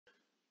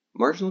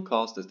Marginal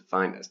cost is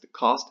defined as the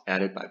cost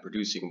added by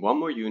producing one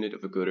more unit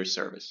of a good or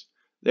service.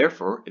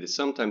 Therefore, it is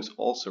sometimes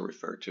also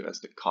referred to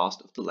as the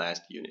cost of the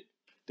last unit.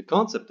 The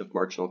concept of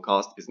marginal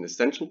cost is an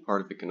essential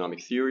part of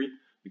economic theory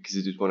because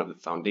it is one of the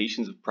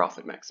foundations of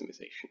profit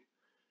maximization.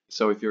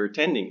 So if you're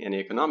attending any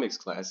economics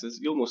classes,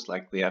 you'll most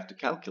likely have to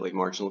calculate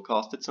marginal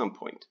cost at some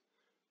point.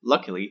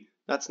 Luckily,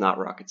 that's not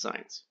rocket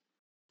science.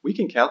 We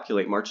can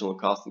calculate marginal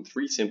cost in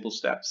three simple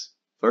steps.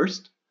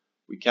 First,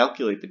 we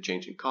calculate the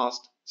change in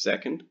cost.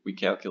 Second, we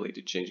calculate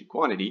the change in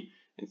quantity.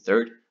 And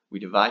third, we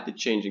divide the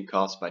change in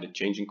cost by the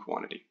change in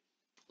quantity.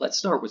 Let's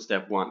start with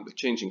step 1, the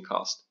change in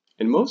cost.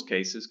 In most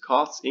cases,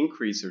 costs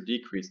increase or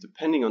decrease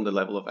depending on the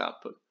level of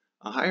output.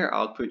 A higher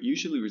output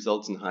usually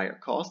results in higher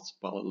costs,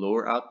 while a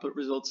lower output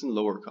results in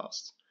lower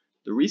costs.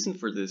 The reason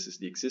for this is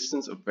the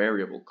existence of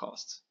variable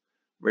costs.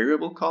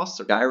 Variable costs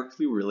are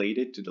directly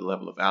related to the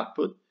level of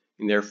output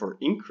and therefore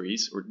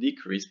increase or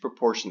decrease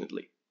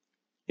proportionately.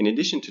 In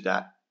addition to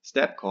that,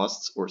 step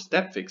costs or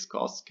step fixed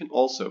costs can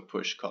also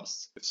push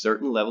costs if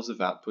certain levels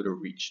of output are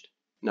reached.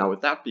 Now,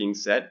 with that being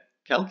said,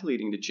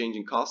 calculating the change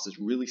in cost is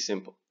really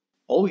simple.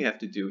 All we have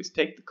to do is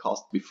take the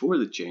cost before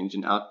the change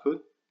in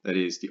output, that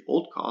is the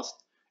old cost,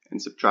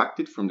 and subtract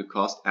it from the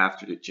cost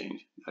after the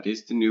change, that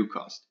is the new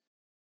cost.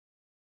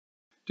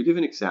 To give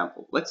an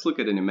example, let's look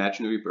at an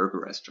imaginary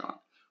burger restaurant.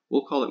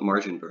 We'll call it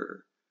Margin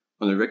Burger.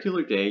 On a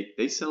regular day,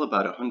 they sell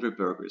about 100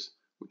 burgers,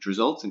 which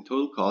results in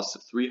total costs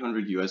of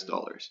 $300 US.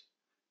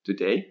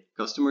 Today,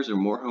 customers are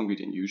more hungry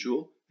than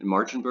usual, and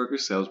Margin Burger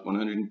sells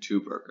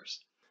 102 burgers.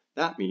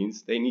 That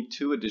means they need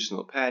 2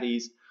 additional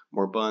patties,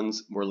 more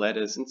buns, more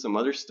lettuce, and some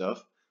other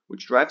stuff,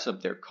 which drives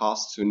up their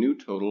costs to a new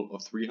total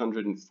of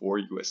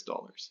 $304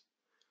 US.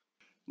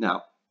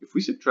 Now, if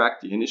we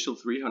subtract the initial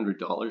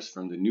 $300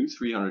 from the new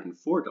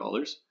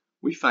 $304,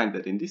 we find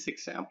that in this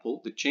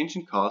example, the change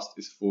in cost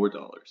is $4.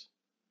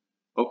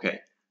 Okay,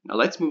 now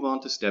let's move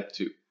on to step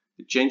 2,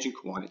 the change in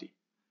quantity.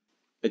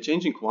 A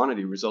change in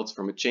quantity results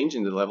from a change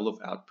in the level of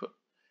output.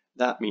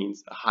 That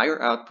means a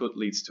higher output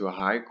leads to a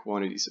higher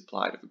quantity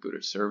supplied of a good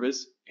or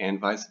service, and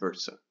vice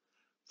versa.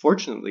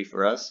 Fortunately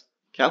for us,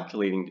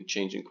 calculating the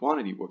change in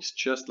quantity works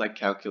just like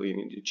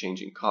calculating the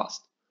change in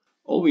cost.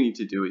 All we need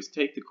to do is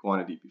take the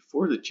quantity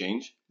before the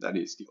change, that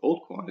is the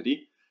old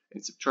quantity,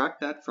 and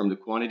subtract that from the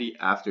quantity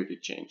after the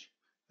change,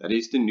 that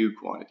is the new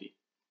quantity.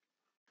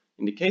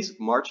 In the case of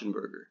Margin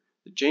Burger,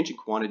 the change in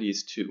quantity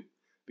is 2,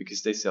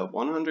 because they sell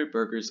 100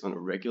 burgers on a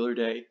regular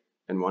day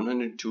and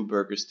 102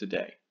 burgers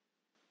today.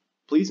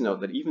 Please note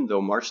that even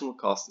though marginal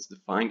cost is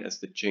defined as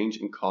the change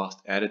in cost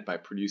added by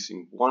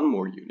producing one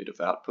more unit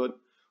of output,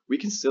 we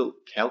can still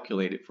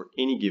calculate it for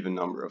any given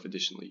number of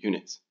additional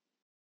units.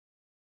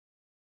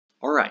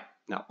 Alright,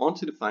 now on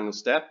to the final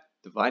step,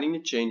 dividing the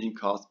change in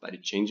cost by the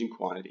change in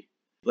quantity.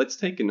 Let's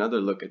take another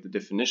look at the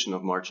definition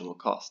of marginal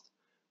cost.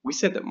 We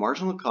said that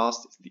marginal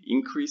cost is the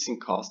increase in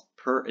cost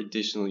per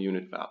additional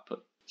unit of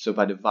output. So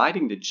by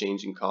dividing the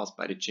change in cost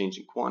by the change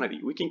in quantity,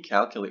 we can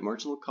calculate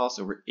marginal cost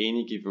over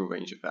any given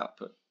range of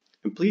output.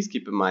 And please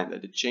keep in mind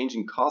that the change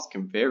in cost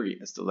can vary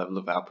as the level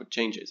of output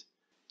changes.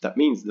 That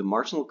means the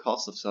marginal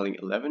cost of selling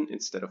 11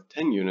 instead of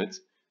 10 units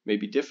may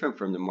be different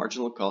from the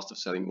marginal cost of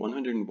selling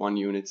 101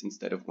 units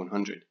instead of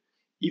 100,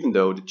 even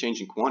though the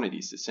change in quantity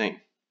is the same.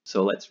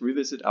 So let's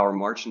revisit our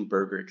Margin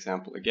Burger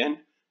example again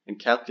and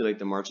calculate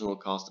the marginal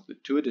cost of the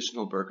 2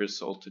 additional burgers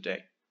sold today.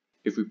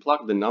 If we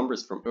plug the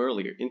numbers from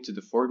earlier into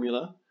the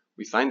formula,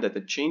 we find that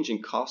the change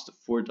in cost of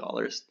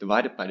 $4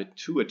 divided by the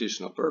 2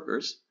 additional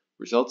burgers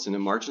results in a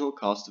marginal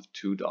cost of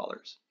 $2.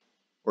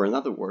 Or in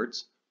other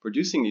words,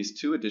 producing these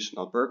 2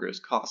 additional burgers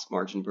costs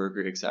Margin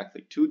Burger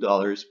exactly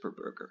 $2 per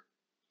burger.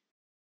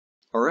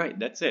 Alright,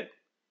 that's it.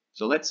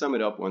 So let's sum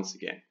it up once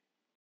again.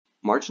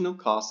 Marginal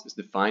cost is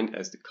defined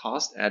as the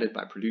cost added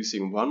by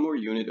producing one more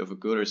unit of a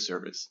good or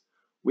service.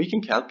 We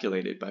can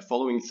calculate it by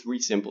following 3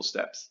 simple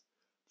steps.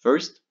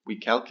 First, we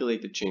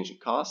calculate the change in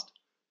cost.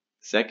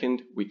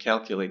 Second, we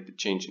calculate the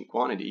change in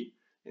quantity.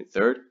 And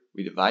third,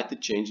 we divide the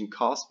change in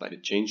cost by the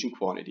change in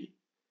quantity.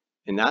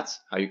 And that's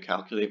how you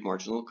calculate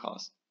marginal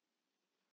cost.